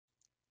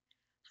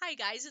Hi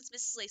guys, it's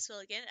Mrs.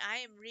 Laceville again. I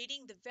am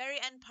reading the very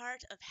end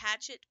part of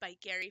Hatchet by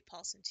Gary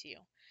Paulsen to you.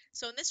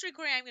 So in this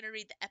recording, I'm going to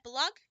read the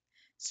epilogue,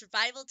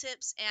 survival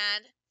tips,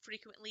 and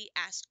frequently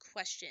asked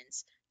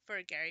questions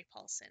for Gary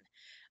Paulsen.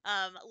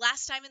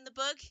 Last time in the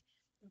book,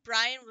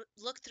 Brian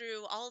looked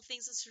through all the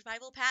things in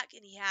survival pack,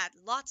 and he had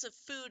lots of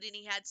food, and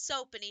he had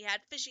soap, and he had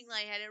fishing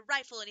line, he had a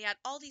rifle, and he had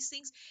all these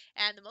things.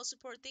 And the most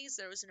important thing is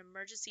there was an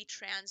emergency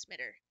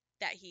transmitter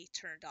that he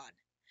turned on.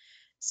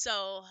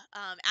 So,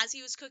 as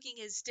he was cooking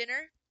his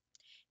dinner,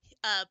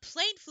 a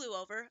plane flew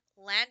over,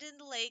 landed in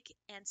the lake,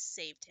 and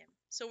saved him.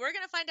 So we're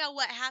going to find out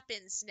what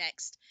happens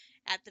next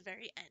at the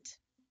very end.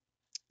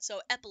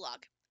 So,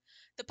 epilogue.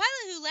 The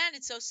pilot who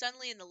landed so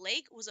suddenly in the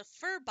lake was a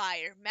fur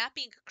buyer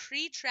mapping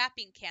Cree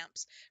trapping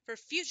camps for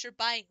future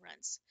buying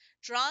runs,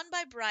 drawn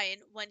by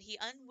Brian when he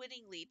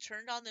unwittingly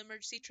turned on the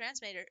emergency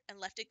transmitter and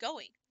left it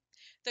going.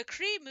 The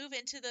Cree move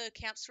into the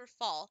camps for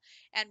fall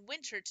and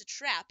winter to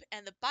trap,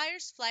 and the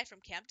buyers fly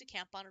from camp to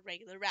camp on a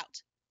regular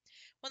route.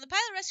 When the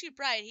pilot rescued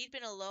Brian, he'd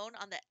been alone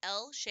on the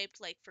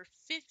L-shaped lake for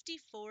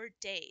 54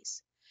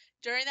 days.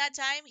 During that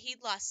time,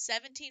 he'd lost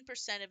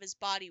 17% of his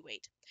body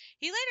weight.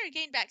 He later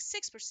gained back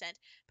 6%,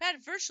 but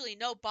had virtually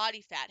no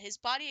body fat. His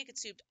body had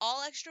consumed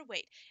all extra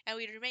weight, and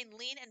would remain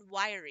lean and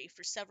wiry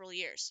for several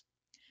years.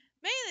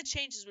 Many of the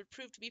changes would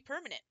prove to be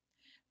permanent.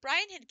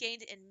 Brian had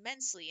gained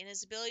immensely in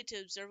his ability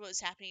to observe what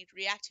was happening and to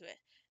react to it.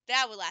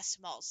 That would last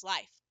him all his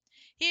life.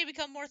 He had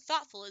become more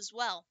thoughtful as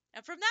well,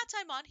 and from that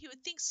time on he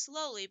would think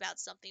slowly about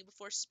something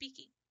before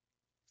speaking.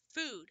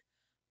 Food,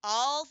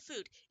 all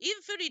food,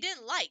 even food he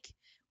didn't like,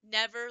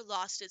 never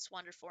lost its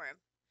wonder for him.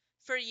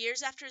 For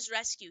years after his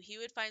rescue, he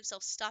would find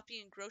himself stopping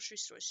in grocery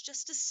stores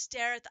just to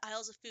stare at the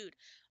aisles of food,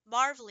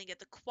 marveling at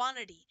the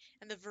quantity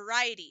and the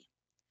variety.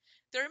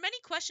 There were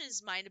many questions in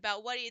his mind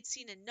about what he had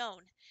seen and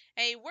known,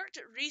 and he worked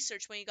at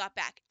research when he got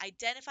back,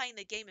 identifying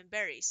the game and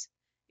berries.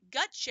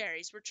 Gut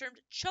cherries were termed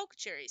choke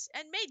cherries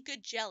and made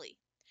good jelly.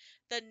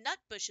 The nut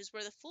bushes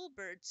where the fool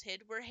birds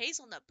hid were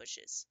hazelnut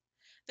bushes.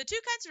 The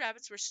two kinds of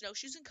rabbits were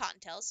snowshoes and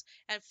cottontails,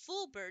 and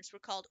fool birds were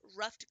called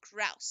ruffed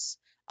grouse,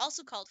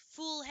 also called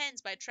fool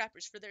hens by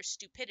trappers for their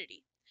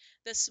stupidity.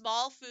 The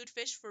small food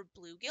fish were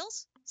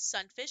bluegills,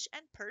 sunfish,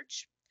 and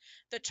perch.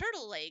 The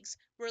turtle legs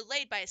were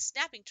laid by a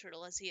snapping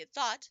turtle, as he had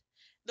thought.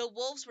 The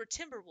wolves were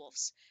timber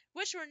wolves,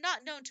 which were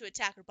not known to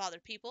attack or bother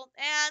people,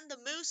 and the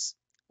moose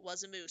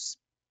was a moose.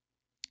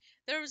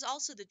 There was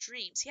also the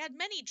dreams. He had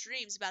many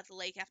dreams about the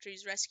lake after he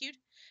was rescued.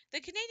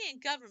 The Canadian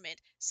government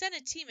sent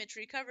a team in to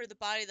recover the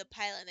body of the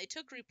pilot, and they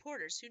took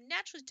reporters who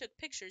naturally took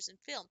pictures and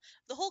film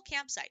of the whole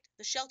campsite,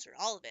 the shelter,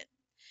 all of it.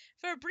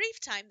 For a brief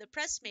time, the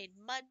press made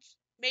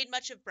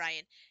much of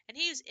Brian, and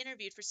he was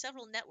interviewed for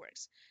several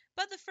networks,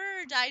 but the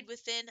furor died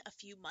within a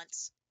few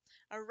months.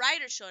 A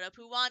writer showed up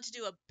who wanted to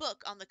do a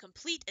book on the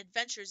complete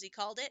adventures, he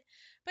called it,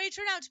 but he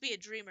turned out to be a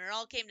dreamer and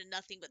all came to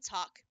nothing but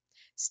talk.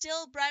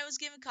 Still, Brian was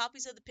given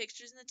copies of the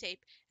pictures and the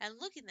tape, and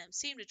looking at them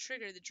seemed to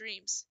trigger the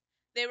dreams.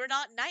 They were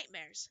not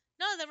nightmares.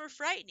 None of them were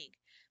frightening,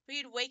 but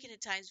he'd waken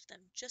at times with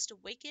them, just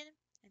awaken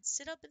and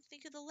sit up and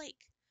think of the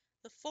lake,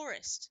 the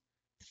forest,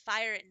 the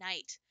fire at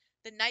night,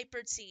 the night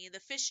bird singing, the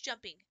fish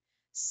jumping.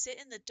 Sit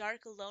in the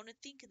dark alone and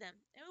think of them.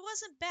 And it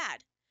wasn't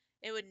bad.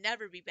 It would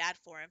never be bad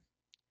for him.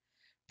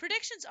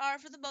 Predictions are,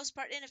 for the most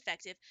part,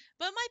 ineffective,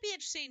 but it might be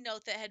interesting to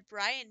note that had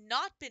Brian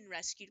not been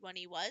rescued when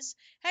he was,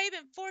 had he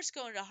been forced to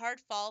go into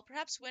hard fall,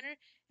 perhaps winter,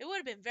 it would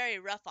have been very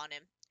rough on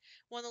him.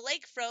 When the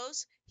lake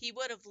froze, he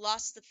would have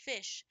lost the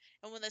fish,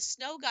 and when the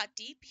snow got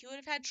deep, he would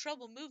have had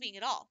trouble moving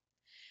at all.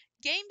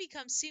 Game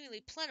becomes seemingly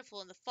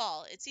plentiful in the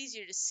fall. It's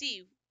easier to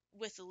see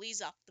with the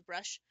leaves off the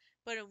brush,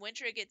 but in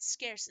winter it gets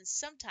scarce and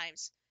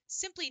sometimes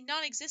simply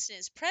non-existent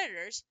as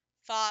predators,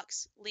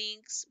 fox,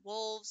 lynx,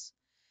 wolves,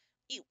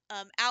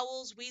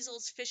 owls,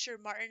 weasels, fisher,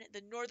 marten,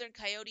 the northern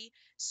coyote,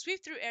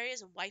 sweep through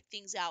areas and wipe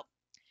things out.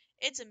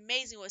 It's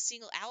amazing what a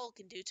single owl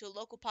can do to a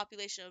local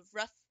population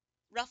of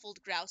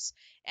ruffled grouse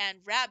and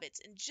rabbits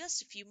in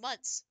just a few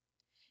months.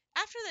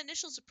 After the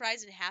initial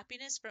surprise and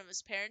happiness from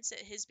his parents at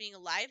his being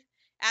alive,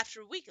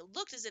 after a week it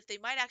looked as if they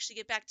might actually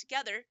get back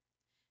together.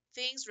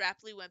 Things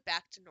rapidly went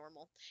back to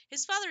normal.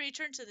 His father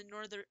returned to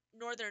the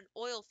northern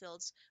oil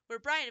fields, where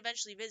Brian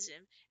eventually visited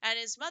him, and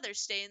his mother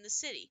stayed in the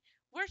city,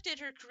 worked at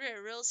her career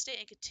in real estate,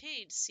 and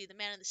continued to see the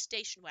man in the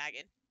station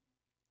wagon.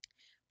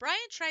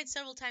 Brian tried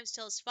several times to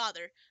tell his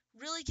father,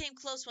 really came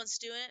close once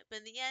doing it, but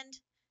in the end,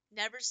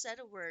 never said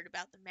a word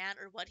about the man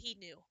or what he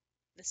knew.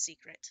 The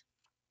secret.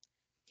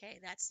 Okay,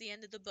 that's the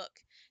end of the book.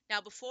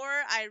 Now, before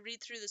I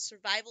read through the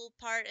survival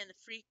part and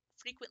the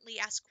frequently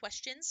asked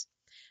questions,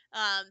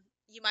 um,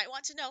 you might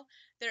want to know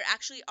there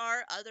actually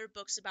are other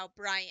books about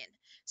Brian.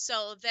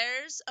 So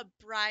there's a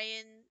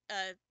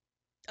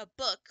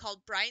book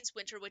called Brian's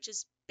Winter, which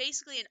is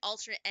basically an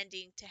alternate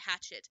ending to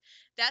Hatchet.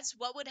 That's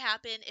what would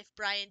happen if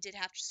Brian did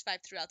have to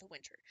survive throughout the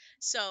winter.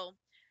 So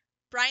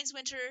Brian's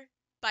Winter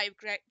by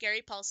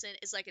Gary Paulsen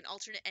is like an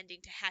alternate ending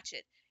to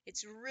Hatchet.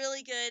 It's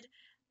really good.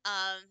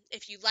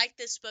 If you like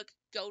this book,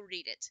 go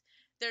read it.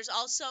 There's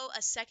also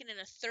a second and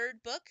a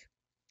third book.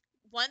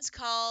 One's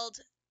called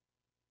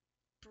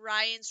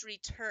Brian's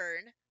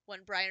return,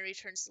 when Brian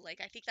returns to the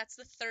lake. I think that's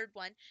the third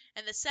one.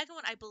 And the second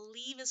one, I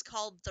believe, is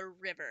called The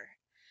River.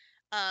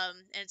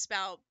 And it's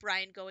about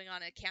Brian going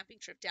on a camping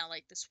trip down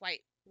like this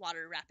white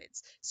water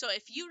rapids. So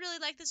if you really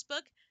like this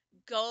book,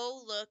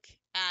 go look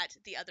at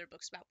the other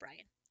books about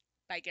Brian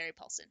by Gary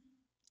Paulsen.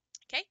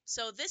 Okay,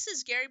 so this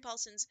is Gary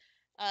Paulsen's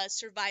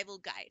survival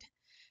guide.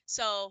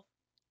 So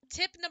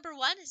tip number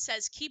 1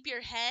 says keep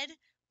your head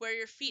where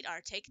your feet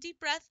are. Take a deep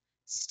breath,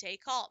 stay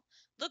calm.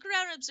 Look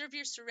around and observe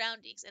your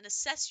surroundings and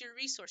assess your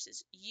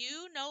resources.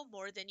 You know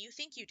more than you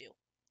think you do.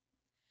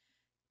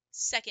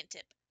 Second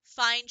tip,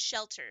 find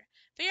shelter.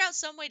 Figure out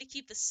some way to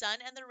keep the sun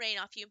and the rain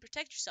off you and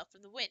protect yourself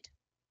from the wind.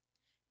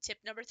 Tip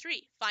number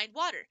 3, find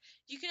water.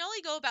 You can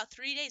only go about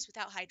 3 days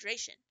without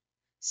hydration.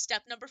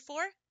 Step number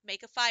 4,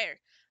 make a fire.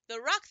 The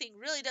rock thing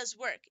really does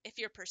work if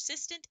you're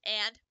persistent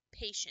and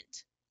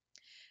patient.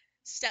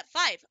 Step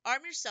 5,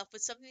 arm yourself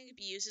with something that can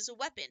be used as a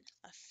weapon,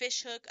 a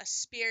fish hook, a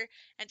spear,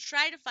 and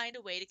try to find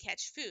a way to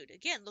catch food.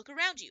 Again, look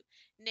around you.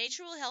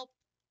 Nature will help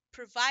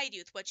provide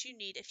you with what you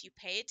need if you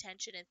pay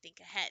attention and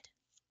think ahead.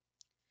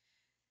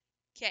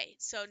 Okay,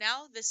 so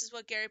now this is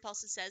what Gary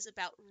Paulsen says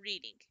about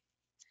reading.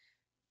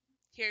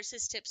 Here's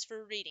his tips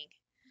for reading.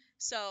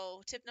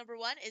 So, tip number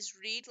 1 is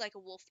read like a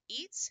wolf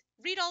eats.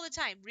 Read all the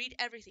time. Read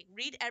everything.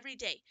 Read every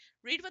day.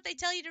 Read what they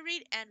tell you to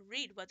read and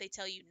read what they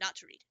tell you not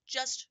to read.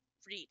 Just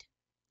read.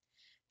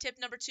 Tip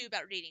number 2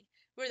 about reading.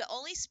 We're the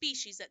only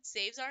species that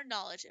saves our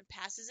knowledge and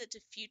passes it to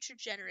future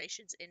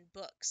generations in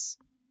books.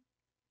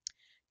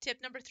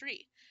 Tip number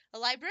 3. A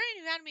librarian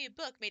who handed me a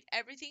book made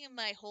everything in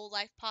my whole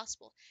life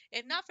possible.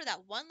 If not for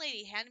that one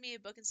lady handing me a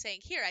book and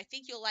saying, "Here, I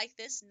think you'll like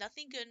this,"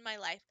 nothing good in my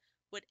life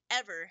would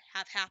ever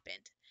have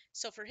happened.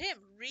 So for him,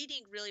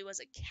 reading really was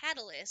a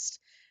catalyst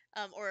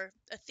or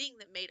a thing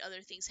that made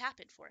other things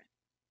happen for him.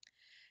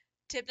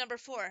 Tip number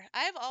 4.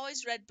 I have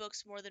always read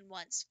books more than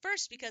once.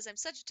 First, because I'm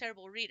such a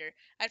terrible reader.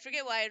 I'd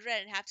forget what I had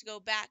read and have to go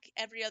back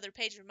every other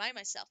page to remind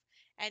myself.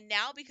 And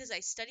now because I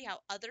study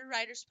how other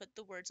writers put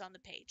the words on the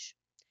page.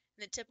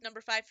 And then tip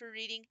number 5 for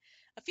reading.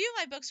 A few of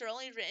my books are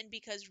only written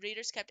because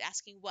readers kept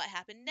asking what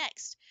happened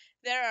next.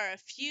 There are a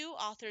few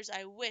authors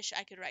I wish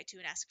I could write to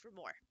and ask for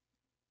more.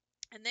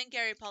 And then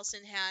Gary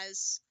Paulsen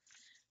has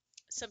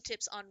some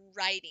tips on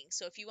writing.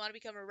 So if you want to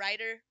become a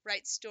writer,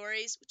 write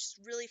stories, which is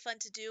really fun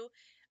to do.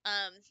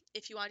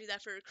 If you want to do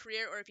that for a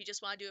career or if you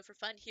just want to do it for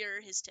fun, here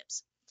are his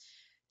tips.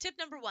 Tip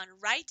number 1,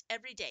 write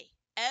every day.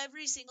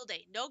 Every single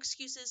day. No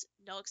excuses,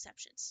 no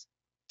exceptions.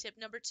 Tip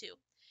number 2,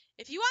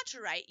 if you want to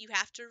write, you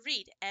have to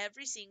read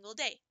every single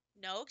day.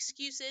 No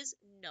excuses,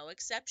 no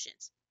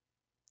exceptions.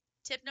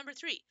 Tip number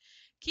 3,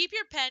 keep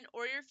your pen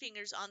or your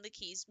fingers on the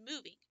keys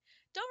moving.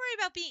 Don't worry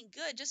about being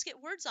good, just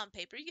get words on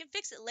paper. You can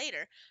fix it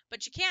later,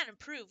 but you can't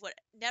improve what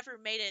never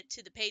made it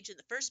to the page in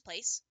the first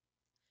place.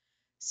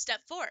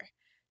 Step 4,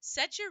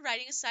 set your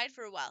writing aside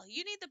for a while.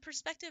 You need the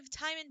perspective of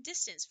time and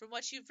distance from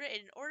what you've written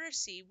in order to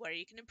see where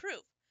you can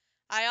improve.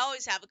 I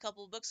always have a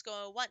couple of books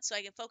going at once so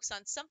I can focus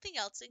on something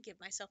else and give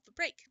myself a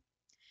break.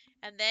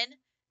 And then,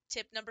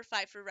 tip number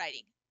 5 for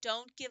writing.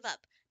 Don't give up.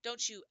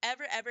 Don't you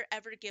ever, ever,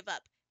 ever give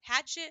up.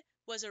 Hatchet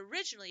was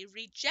originally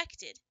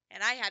rejected,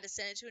 and I had to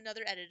send it to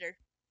another editor.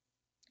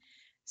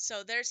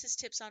 So there's his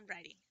tips on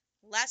writing.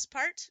 Last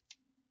part,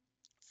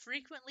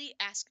 frequently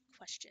asked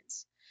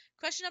questions.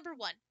 Question number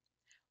 1.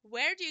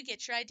 Where do you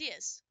get your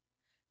ideas?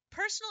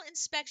 Personal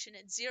inspection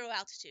at 0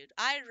 altitude.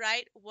 I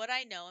write what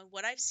I know and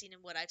what I've seen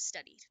and what I've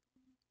studied.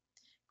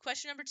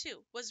 Question number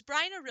 2. Was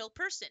Brian a real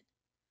person?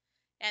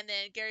 And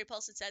then Gary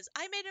Paulsen says,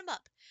 I made him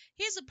up.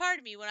 He is a part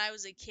of me when I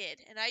was a kid,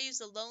 and I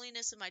used the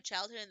loneliness of my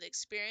childhood and the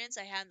experience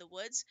I had in the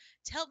woods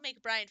to help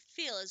make Brian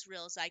feel as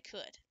real as I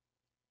could.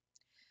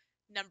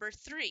 Number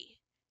 3.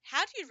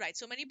 How do you write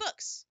so many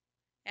books?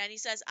 And he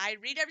says, I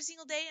read every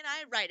single day and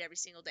I write every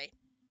single day.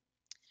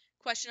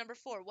 Question number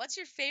 4. What's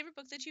your favorite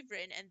book that you've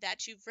written and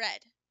that you've read?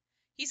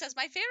 He says,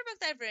 my favorite book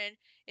that I've written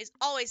is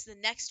always the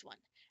next one.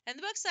 And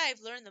the books that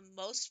I've learned the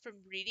most from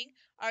reading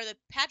are the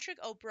Patrick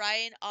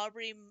O'Brian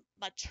Aubrey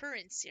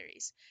Maturin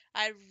series.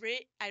 I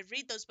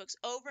read those books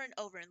over and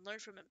over and learn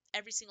from them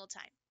every single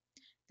time.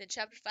 Then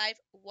chapter 5,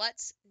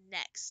 what's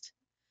next?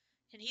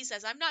 And he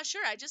says, I'm not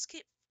sure. I just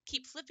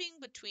keep flipping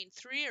between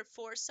 3 or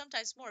 4,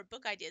 sometimes more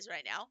book ideas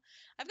right now.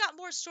 I've got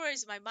more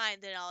stories in my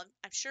mind than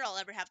I'm sure I'll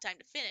ever have time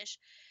to finish.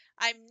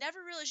 I'm never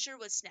really sure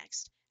what's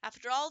next.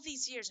 After all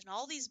these years and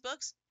all these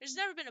books, there's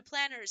never been a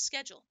plan or a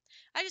schedule.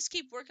 I just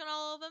keep working on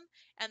all of them,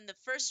 and the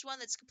first one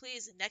that's complete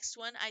is the next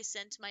one I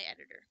send to my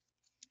editor.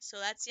 So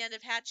that's the end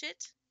of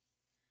Hatchet.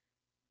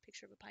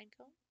 Picture of a pine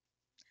cone.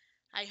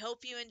 I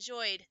hope you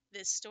enjoyed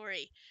this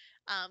story.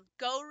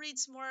 Go read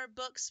some more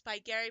books by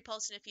Gary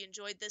Paulsen if you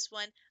enjoyed this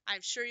one.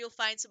 I'm sure you'll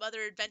find some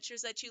other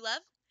adventures that you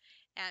love,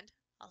 and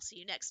I'll see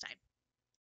you next time.